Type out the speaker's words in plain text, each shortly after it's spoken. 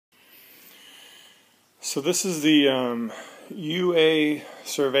So this is the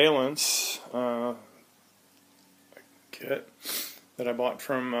UAServalance kit that I bought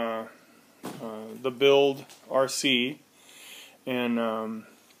from TheBuildRC, and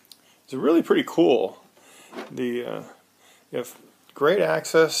it's really pretty cool. You have great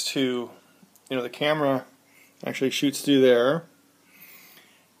access to, the camera actually shoots through there,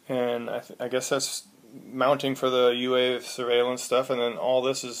 and I guess that's mounting for the UAServalance stuff, and then all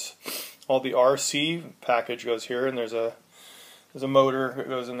this is all the RC package goes here, and there's a motor that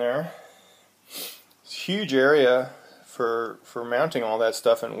goes in there. It's a huge area for mounting all that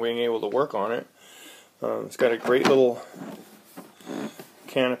stuff and being able to work on it. It's got a great little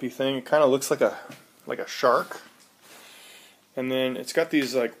canopy thing. It kind of looks like a shark, and then it's got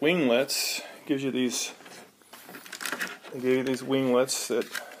these like winglets. It gives you these. They give you these winglets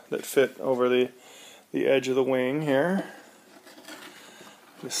that fit over the edge of the wing here.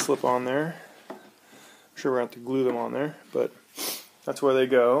 Just slip on there. I'm sure we're going to have to glue them on there, but that's where they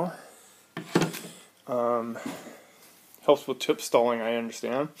go. Helps with tip stalling, I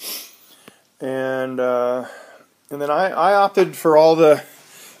understand. And then I opted for all the,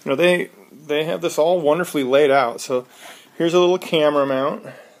 they have this all wonderfully laid out. So here's a little camera mount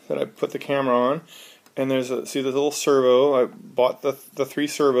that I put the camera on, and there's a, see the little servo. I bought the 3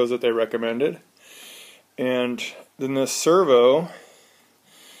 servos that they recommended, and then this servo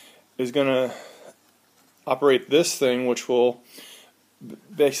is going to operate this thing, which will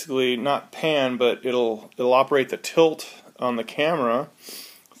basically not pan, but it'll operate the tilt on the camera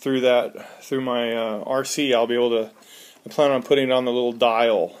through my RC. I'll be able to. I plan on putting it on the little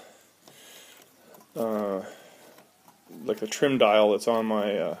dial, like a trim dial that's on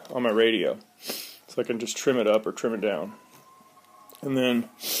my radio, so I can just trim it up or trim it down. And then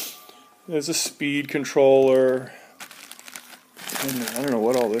there's a speed controller. And I don't know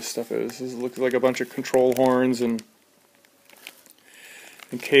what all this stuff is. This looks like a bunch of control horns and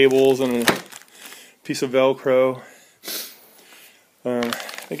cables and a piece of Velcro. They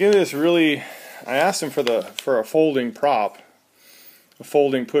gave me this really. I asked them for a folding prop, a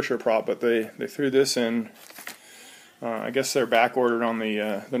folding pusher prop, but they threw this in. I guess they're back ordered on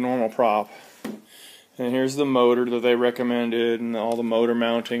the normal prop. And here's the motor that they recommended, and all the motor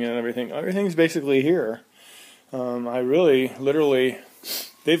mounting and everything. Everything's basically here. I really, literally,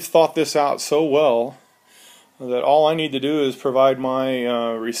 they've thought this out so well that all I need to do is provide my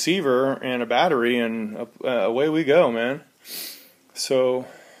receiver and a battery, and away we go, man. So,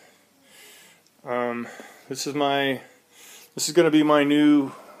 this is going to be my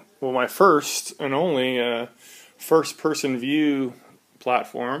new, well, my first and only first-person view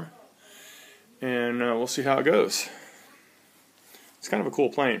platform, and we'll see how it goes. It's kind of a cool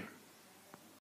plane.